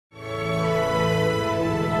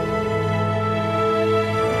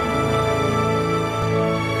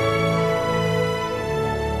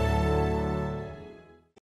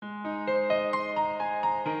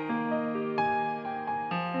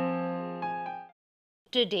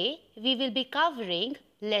Today we will be covering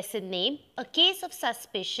lesson name A Case of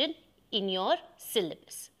Suspicion in your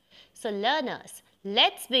syllabus. So learners,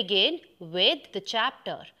 let's begin with the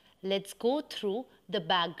chapter. Let's go through the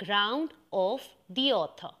background of the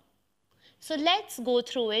author. So let's go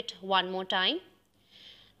through it one more time.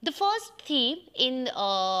 The first theme in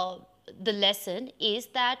the lesson is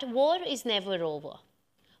that war is never over.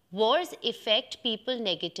 Wars affect people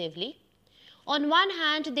negatively. On one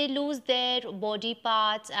hand, they lose their body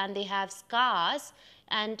parts and they have scars,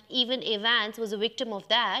 and even Evans was a victim of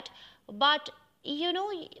that. But,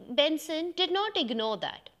 Benson did not ignore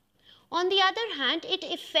that. On the other hand, it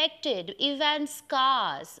affected Evans'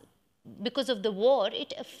 scars. Because of the war,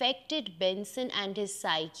 it affected Benson and his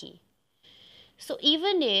psyche. So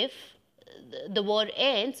even if the war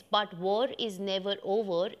ends, but war is never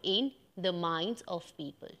over in the minds of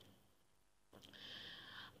people.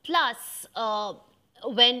 Plus,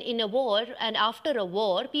 when in a war and after a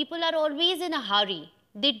war, people are always in a hurry.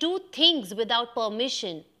 They do things without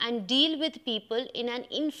permission and deal with people in an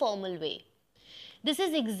informal way. This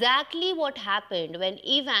is exactly what happened when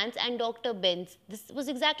Evans and Dr. Benson. This was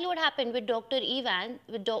exactly what happened with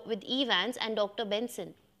with Evans and Dr.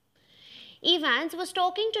 Benson. Evans was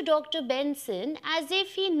talking to Dr. Benson as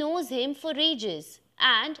if he knows him for ages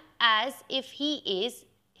and as if he is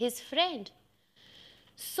his friend.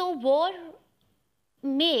 So war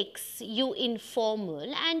makes you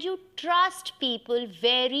informal and you trust people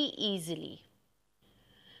very easily.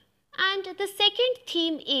 And the second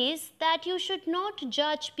theme is that you should not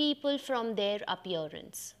judge people from their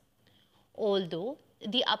appearance. Although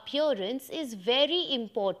the appearance is very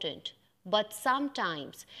important, but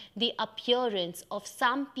sometimes the appearance of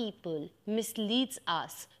some people misleads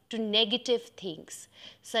us to negative things,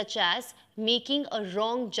 such as making a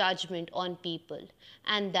wrong judgment on people,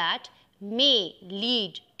 and that may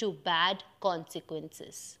lead to bad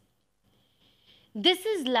consequences. This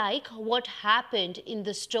is like what happened in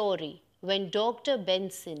the story when Dr.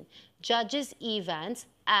 Benson judges Evans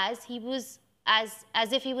as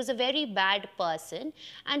if he was a very bad person,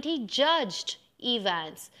 and he judged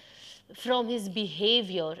Evans from his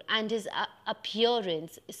behavior and his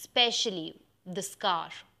appearance, especially the scar.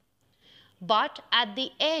 But at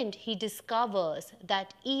the end, he discovers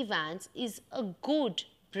that Evans is a good,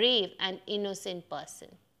 brave and innocent person.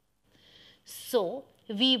 So,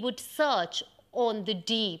 we would search on the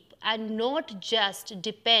deep and not just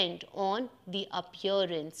depend on the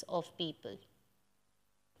appearance of people.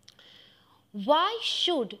 Why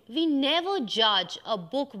should we never judge a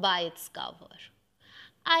book by its cover?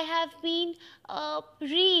 I have been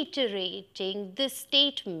reiterating this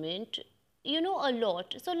statement, a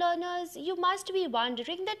lot. So learners, you must be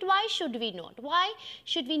wondering that why should we not? Why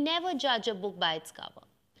should we never judge a book by its cover?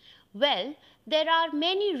 Well, there are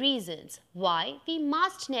many reasons why we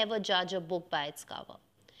must never judge a book by its cover.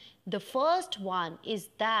 The first one is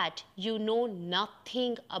that you know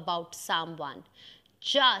nothing about someone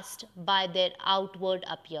just by their outward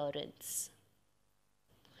appearance.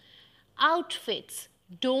 Outfits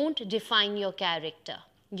don't define your character,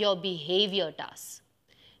 your behavior does.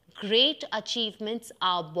 Great achievements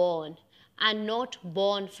are born and not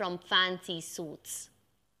born from fancy suits,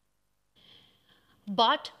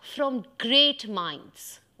 but from great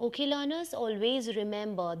minds. Okay, learners, always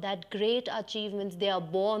remember that great achievements, they are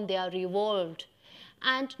born, they are evolved,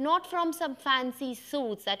 and not from some fancy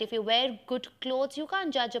suits that if you wear good clothes, you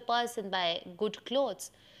can't judge a person by good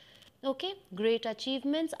clothes. Okay, great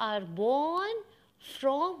achievements are born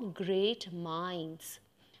from great minds.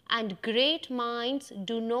 And great minds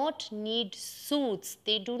do not need suits.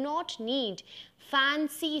 They do not need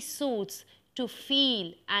fancy suits to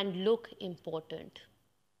feel and look important.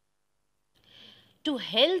 To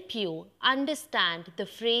help you understand the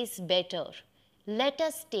phrase better, let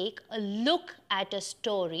us take a look at a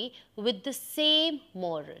story with the same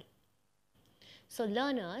moral. So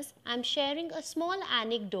learners, I am sharing a small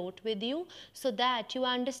anecdote with you so that you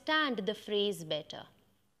understand the phrase better.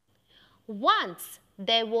 Once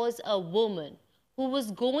there was a woman who was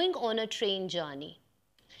going on a train journey.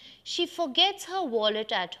 She forgets her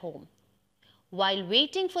wallet at home. While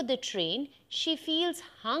waiting for the train, she feels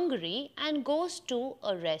hungry and goes to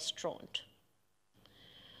a restaurant.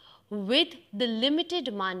 With the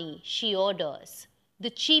limited money, she orders the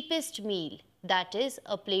cheapest meal, that is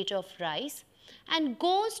a plate of rice, and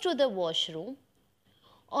goes to the washroom.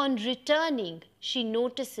 On returning, she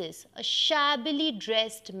notices a shabbily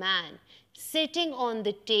dressed man sitting on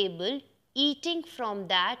the table eating from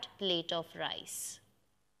that plate of rice.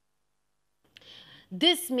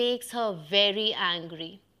 This makes her very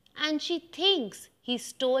angry and she thinks he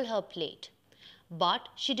stole her plate, but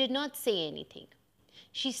she did not say anything.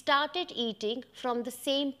 She started eating from the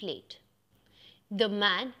same plate. The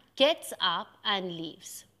man gets up and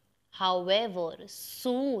leaves. However,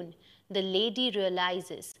 soon the lady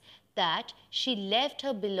realizes that she left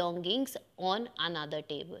her belongings on another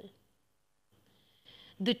table.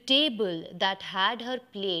 The table that had her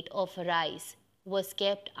plate of rice was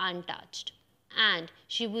kept untouched, and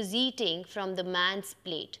she was eating from the man's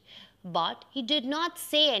plate, but he did not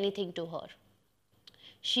say anything to her.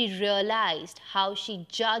 She realized how she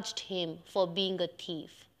judged him for being a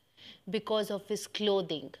thief because of his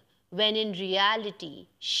clothing, when in reality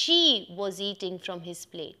she was eating from his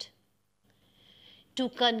plate. To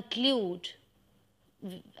conclude,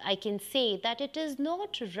 I can say that it is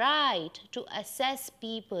not right to assess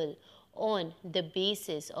people on the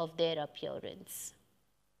basis of their appearance.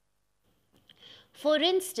 For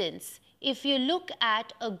instance, if you look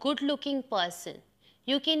at a good-looking person,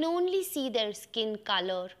 you can only see their skin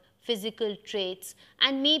color, physical traits,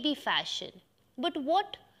 and maybe fashion. But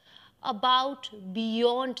what about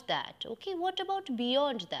beyond that? Okay, what about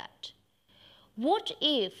beyond that? What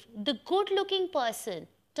if the good-looking person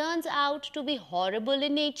turns out to be horrible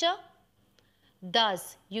in nature?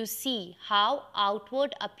 Thus, you see how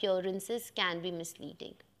outward appearances can be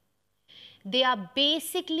misleading. They are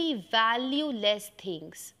basically valueless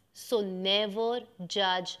things, so never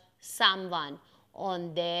judge someone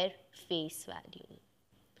on their face value.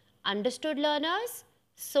 Understood, learners?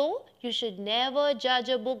 So, you should never judge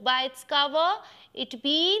a book by its cover. It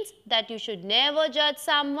means that you should never judge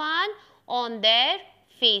someone on their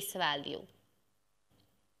face value.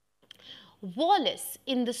 Wallace,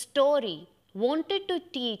 in the story, wanted to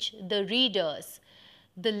teach the readers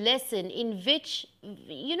the lesson in which,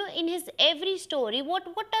 in his every story, what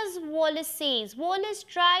does Wallace says? Wallace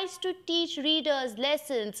tries to teach readers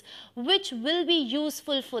lessons which will be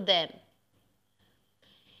useful for them.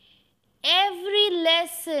 Every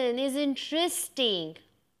lesson is interesting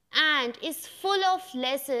and is full of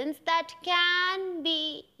lessons that can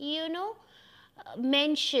be,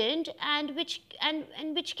 mentioned and which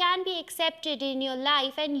can be accepted in your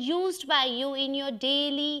life and used by you in your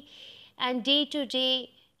daily and day-to-day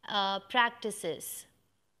practices.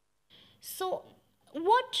 So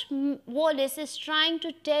what Wallace is trying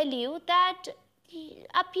to tell you that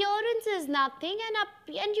appearance is nothing,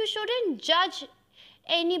 and you shouldn't judge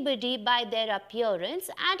anybody by their appearance,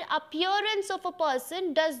 and appearance of a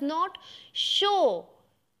person does not show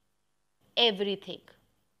everything.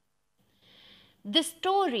 The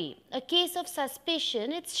story, A Case of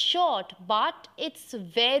Suspicion, it's short but it's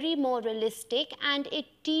very moralistic and it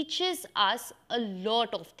teaches us a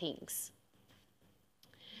lot of things.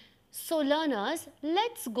 So learners,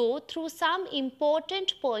 let's go through some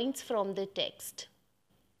important points from the text.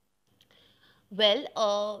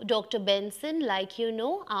 Well, Dr. Benson, like you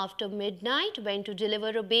know, after midnight went to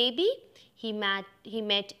deliver a baby. He met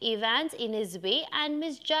Evans in his way and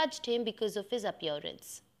misjudged him because of his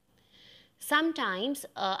appearance. Sometimes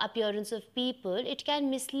appearance of people, it can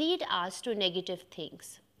mislead us to negative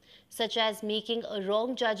things, such as making a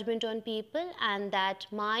wrong judgment on people, and that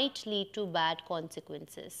might lead to bad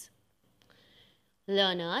consequences.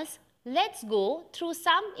 Learners, let's go through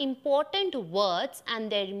some important words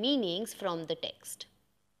and their meanings from the text.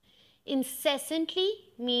 Incessantly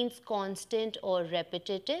means constant or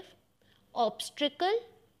repetitive. Obstacle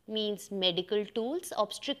means medical tools.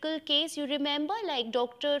 Obstacle case, you remember, like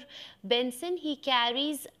Dr. Benson, he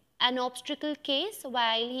carries an obstacle case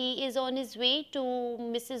while he is on his way to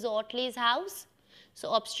Mrs. Otley's house. So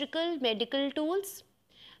obstacle, medical tools.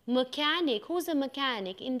 Mechanic, who's a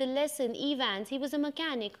mechanic? In the lesson, Evans, he was a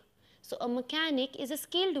mechanic. So a mechanic is a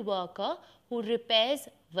skilled worker who repairs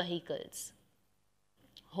vehicles.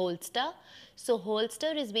 Holster. So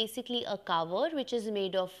holster is basically a cover which is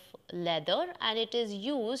made of leather and it is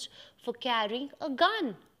used for carrying a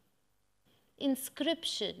gun.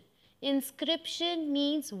 Inscription. Inscription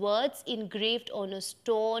means words engraved on a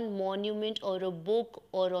stone, monument or a book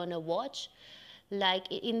or on a watch. Like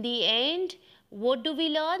in the end, what do we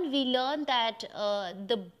learn? We learn that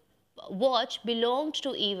the watch belonged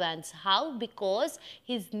to Evans. How? Because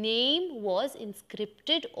his name was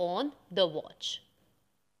inscripted on the watch.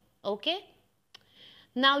 Okay?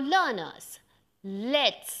 Now learners,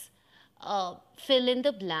 let's fill in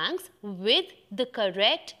the blanks with the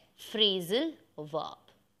correct phrasal verb.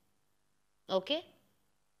 Okay?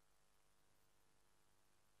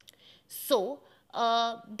 So,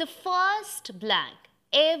 the first blank,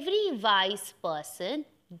 every wise person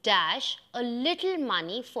dash a little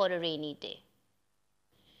money for a rainy day.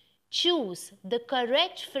 Choose the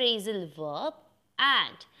correct phrasal verb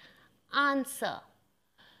and answer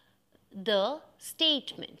the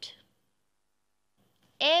statement.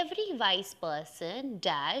 every wise person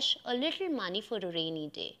dash a little money for a rainy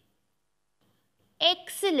day.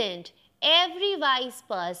 Excellent. Every wise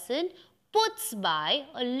person puts by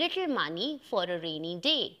a little money for a rainy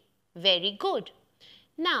day. Very good.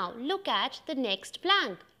 Now look at the next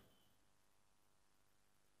blank.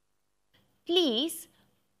 Please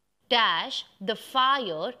dash the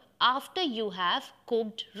fire after you have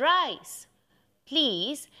cooked rice.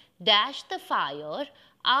 Please dash the fire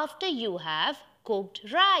after you have cooked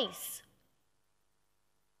rice.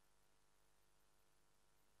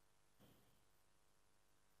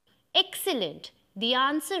 Excellent. The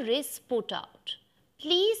answer is put out.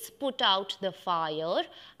 Please put out the fire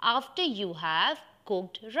after you have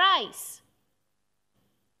cooked rice.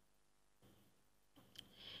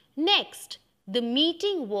 Next, the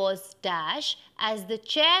meeting was dash as the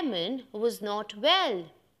chairman was not well.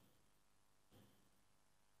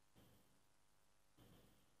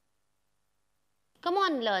 Come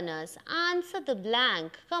on, learners, answer the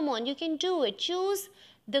blank. Come on, you can do it. Choose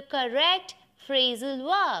the correct phrasal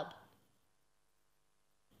verb.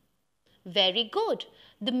 Very good.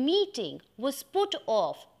 The meeting was put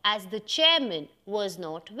off as the chairman was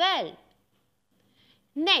not well.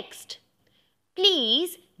 Next,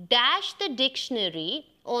 please dash the dictionary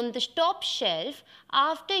on the top shelf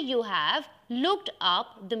after you have looked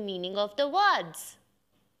up the meaning of the words.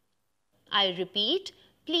 I repeat,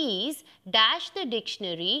 please dash the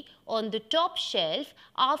dictionary on the top shelf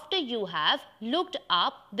after you have looked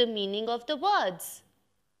up the meaning of the words.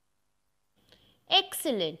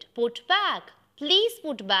 Excellent. Put back. Please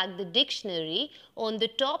put back the dictionary on the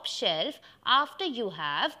top shelf after you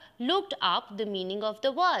have looked up the meaning of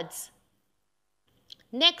the words.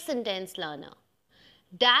 Next sentence, learner.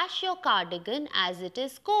 Dash your cardigan as it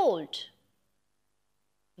is cold.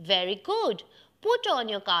 Very good. Put on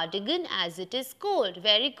your cardigan as it is cold.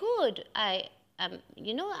 Very good.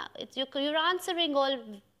 You're answering all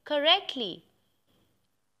correctly.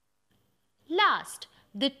 Last,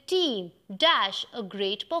 the team dash a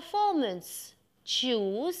great performance.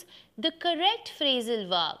 Choose the correct phrasal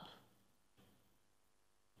verb.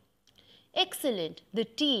 Excellent. The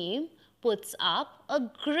team puts up a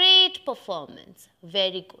great performance.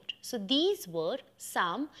 Very good. So these were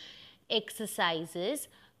some exercises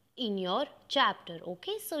in your chapter.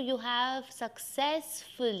 Okay, so you have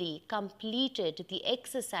successfully completed the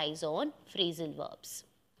exercise on phrasal verbs.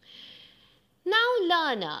 Now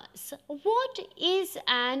learners, what is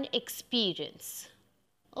an experience?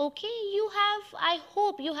 Okay, I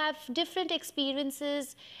hope you have different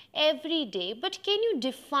experiences every day, but can you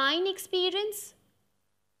define experience?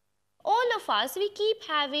 All of us, we keep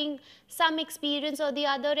having some experience or the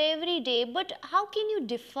other every day, but how can you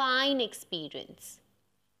define experience?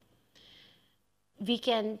 We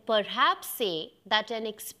can perhaps say that an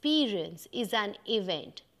experience is an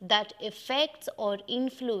event that affects or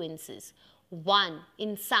influences one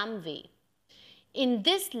in some way. In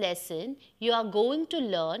this lesson, you are going to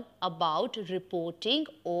learn about reporting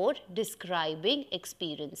or describing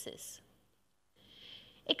experiences.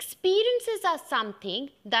 Experiences are something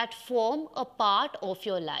that form a part of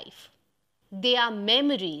your life. They are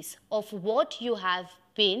memories of what you have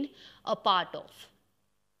been a part of.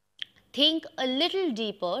 Think a little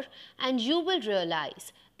deeper and you will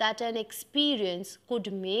realize that an experience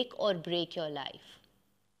could make or break your life.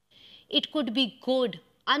 It could be good,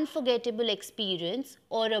 unforgettable experience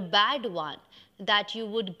or a bad one that you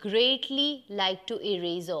would greatly like to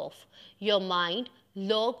erase off your mind,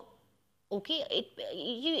 log. Okay,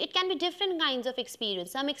 it can be different kinds of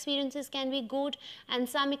experience. Some experiences can be good and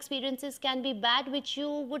some experiences can be bad which you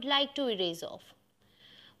would like to erase off.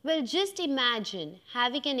 Well, just imagine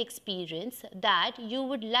having an experience that you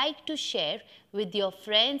would like to share with your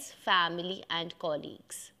friends, family and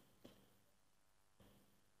colleagues.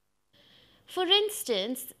 For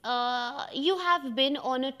instance, you have been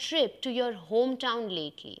on a trip to your hometown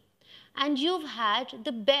lately and you've had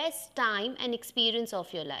the best time and experience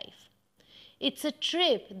of your life. It's a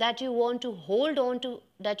trip that you want to hold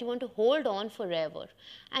on forever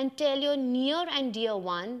and tell your near and dear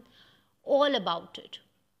one all about it.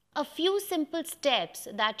 A few simple steps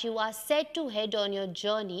that you are set to head on your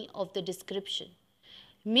journey of the description.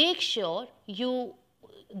 Make sure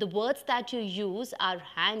the words that you use are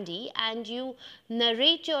handy and you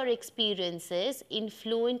narrate your experiences in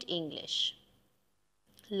fluent English.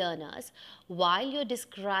 Learners, while you're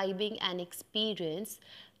describing an experience,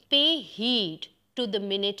 pay heed to the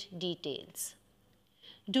minute details.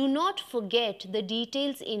 Do not forget the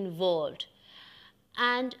details involved.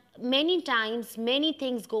 And many times, many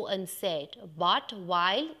things go unsaid. But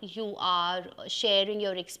while you are sharing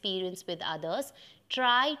your experience with others,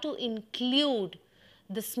 try to include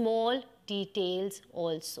the small details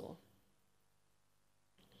also.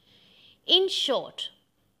 In short,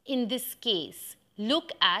 in this case,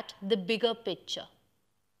 look at the bigger picture.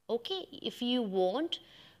 Okay, if you want,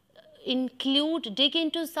 dig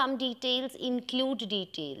into some details, include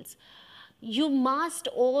details. You must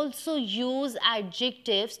also use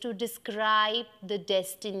adjectives to describe the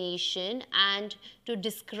destination and to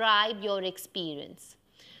describe your experience.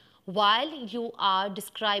 While you are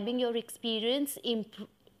describing your experience,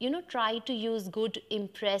 try to use good,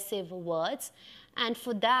 impressive words, and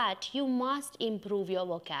for that, you must improve your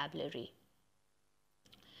vocabulary.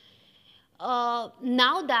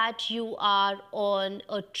 Now that you are on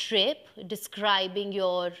a trip, describing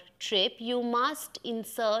your trip, you must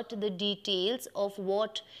insert the details of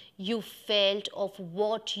what you felt, of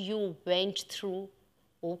what you went through.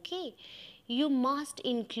 Okay? You must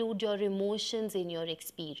include your emotions in your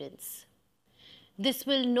experience. This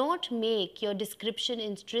will not make your description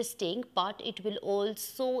interesting, but it will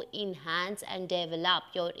also enhance and develop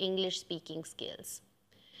your English speaking skills.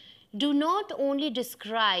 Do not only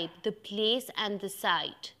describe the place and the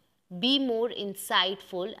site. Be more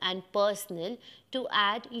insightful and personal to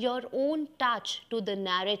add your own touch to the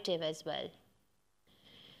narrative as well.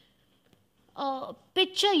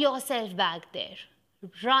 Picture yourself back there.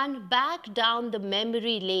 Run back down the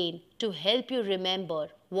memory lane to help you remember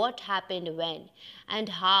what happened when and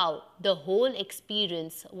how the whole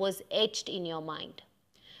experience was etched in your mind.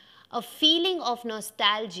 A feeling of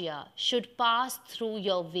nostalgia should pass through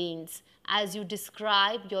your veins as you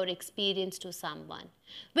describe your experience to someone,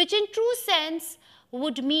 which in true sense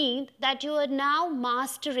would mean that you are now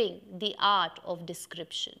mastering the art of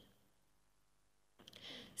description.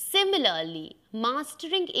 Similarly,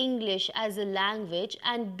 mastering English as a language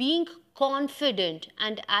and being confident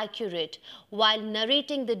and accurate while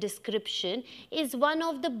narrating the description is one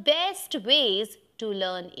of the best ways to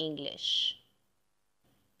learn English.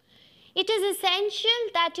 It is essential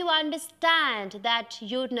that you understand that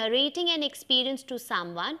you're narrating an experience to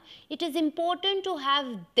someone. It is important to have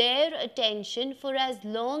their attention for as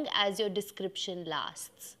long as your description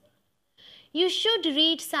lasts. You should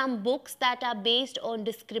read some books that are based on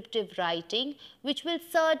descriptive writing, which will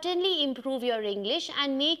certainly improve your English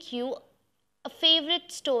and make you a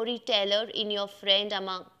favorite storyteller in your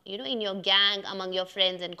in your gang, among your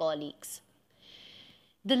friends and colleagues.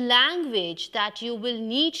 The language that you will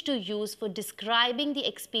need to use for describing the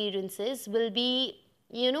experiences will be,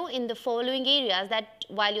 in the following areas, that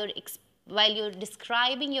while you're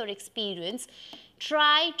describing your experience,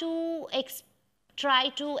 try to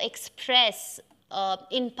express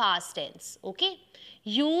in past tense, okay?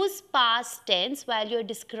 Use past tense while you're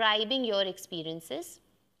describing your experiences.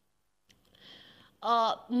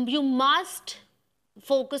 You must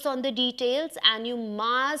focus on the details and you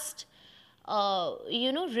must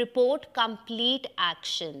report complete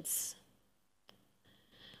actions.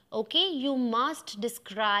 Okay, you must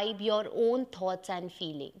describe your own thoughts and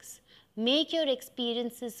feelings. Make your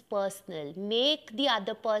experiences personal. Make the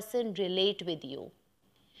other person relate with you.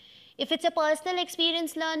 If it's a personal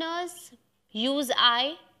experience, learners, use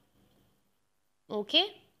I. Okay,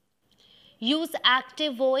 use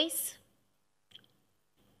active voice.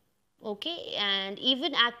 Okay, and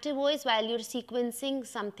even active voice while you're sequencing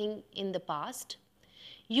something in the past.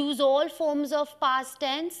 Use all forms of past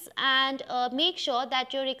tense and make sure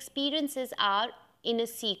that your experiences are in a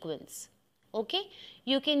sequence. Okay,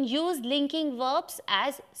 you can use linking verbs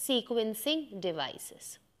as sequencing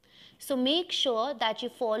devices. So make sure that you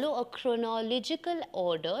follow a chronological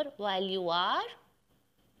order while you are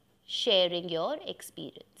sharing your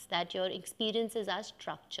experience, that your experiences are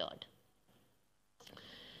structured.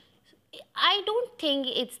 I don't think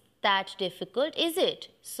it's that difficult, is it?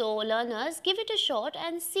 So learners, give it a shot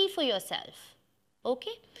and see for yourself.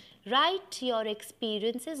 Okay? Write your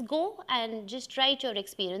experiences. Go and just write your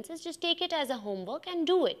experiences. Just take it as a homework and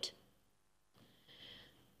do it.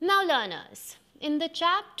 Now learners, in the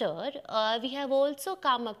chapter, we have also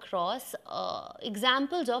come across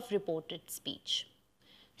examples of reported speech.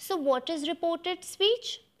 So what is reported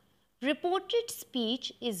speech? Reported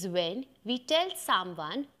speech is when we tell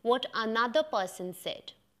someone what another person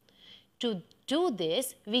said. To do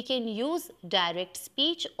this, we can use direct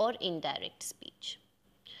speech or indirect speech.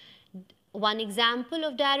 One example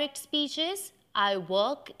of direct speech is, I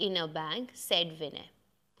work in a bank, said Vinay.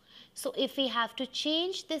 So if we have to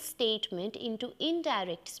change this statement into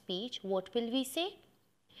indirect speech, what will we say?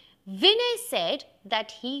 Vinay said that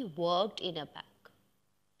he worked in a bank.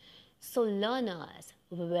 So learners,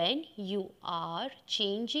 when you are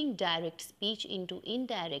changing direct speech into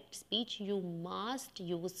indirect speech, you must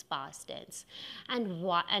use past tense. And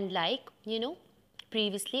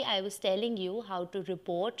Previously, I was telling you how to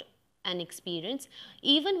report an experience.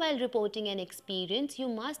 Even while reporting an experience, you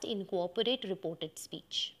must incorporate reported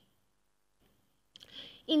speech.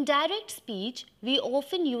 In direct speech, we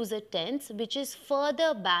often use a tense which is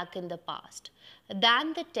further back in the past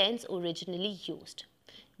than the tense originally used.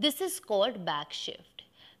 This is called backshift.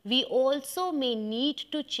 We also may need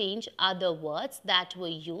to change other words that were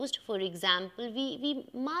used. For example, we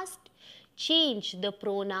must change the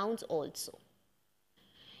pronouns also.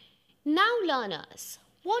 Now learners,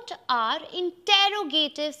 what are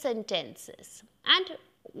interrogative sentences and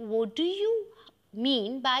what do you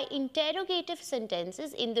mean by interrogative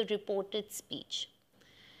sentences in the reported speech?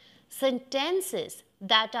 Sentences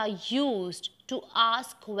that are used to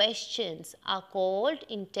ask questions are called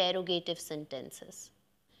interrogative sentences.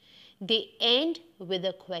 They end with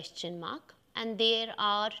a question mark, and there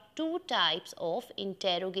are two types of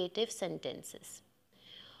interrogative sentences.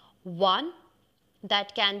 One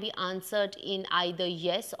that can be answered in either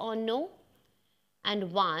yes or no,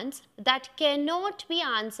 and ones that cannot be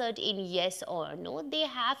answered in yes or no. They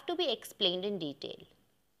have to be explained in detail.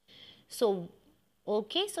 So,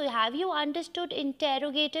 okay, so have you understood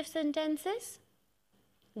interrogative sentences?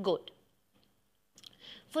 Good.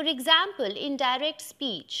 For example, in direct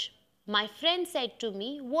speech, my friend said to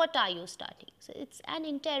me, "What are you studying?" So it's an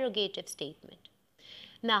interrogative statement.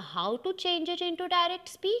 Now, how to change it into direct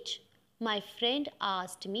speech? My friend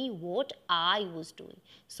asked me what I was doing.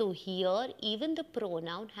 So here even the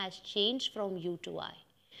pronoun has changed from you to I.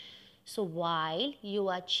 So while you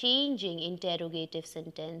are changing interrogative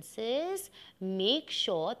sentences, make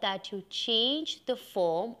sure that you change the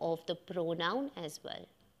form of the pronoun as well.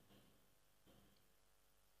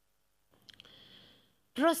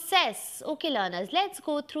 Process. Okay learners, let's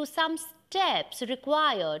go through some steps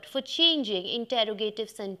required for changing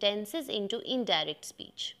interrogative sentences into indirect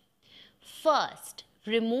speech. First,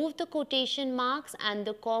 remove the quotation marks and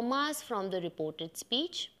the commas from the reported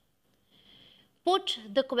speech. Put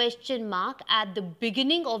the question mark at the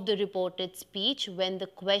beginning of the reported speech when the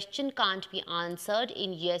question can't be answered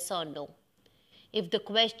in yes or no. If the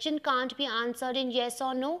question can't be answered in yes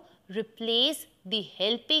or no, replace the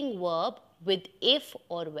helping verb with if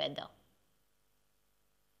or whether.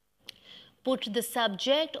 Put the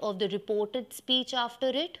subject of the reported speech after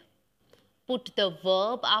it. Put the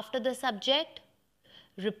verb after the subject.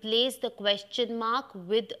 Replace the question mark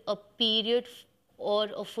with a period or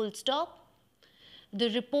a full stop. The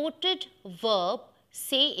reported verb,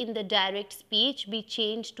 say in the direct speech, be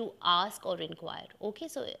changed to ask or inquire. Okay,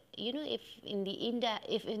 so you know, if in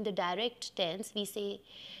the direct tense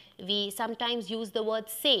we sometimes use the word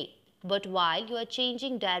say, but while you are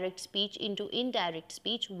changing direct speech into indirect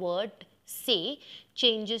speech, word say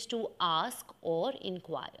changes to ask or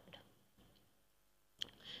inquire.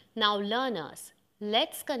 Now learners,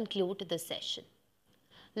 let's conclude the session.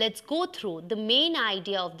 Let's go through the main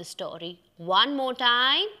idea of the story one more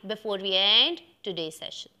time before we end today's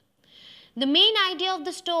session. The main idea of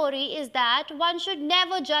the story is that one should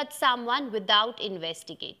never judge someone without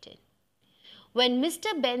investigating. When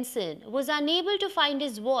Mr. Benson was unable to find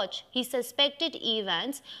his watch, he suspected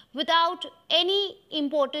Evans without any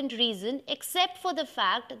important reason except for the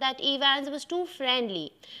fact that Evans was too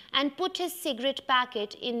friendly and put his cigarette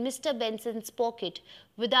packet in Mr. Benson's pocket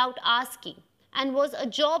without asking, and was a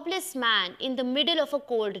jobless man in the middle of a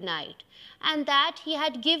cold night, and that he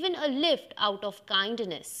had given a lift out of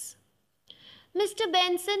kindness. Mr.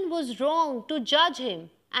 Benson was wrong to judge him,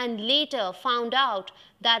 and later found out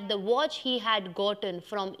that the watch he had gotten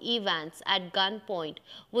from Evans at gunpoint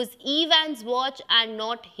was Evans' watch and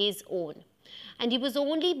not his own, and he was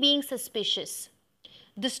only being suspicious.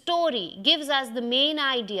 The story gives us the main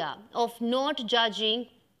idea of not judging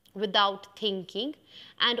without thinking,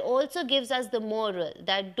 and also gives us the moral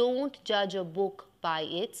that don't judge a book by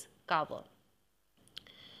its cover.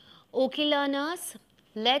 Okay learners,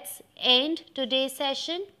 let's end today's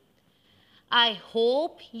session. I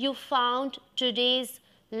hope you found today's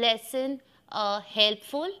lesson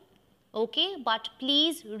helpful. Okay, but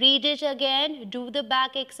please read it again, do the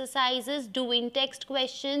back exercises, do in-text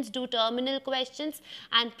questions, do terminal questions,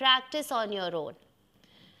 and practice on your own.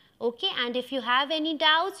 Okay, and if you have any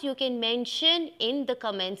doubts, you can mention in the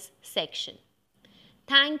comments section.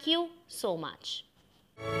 Thank you so much.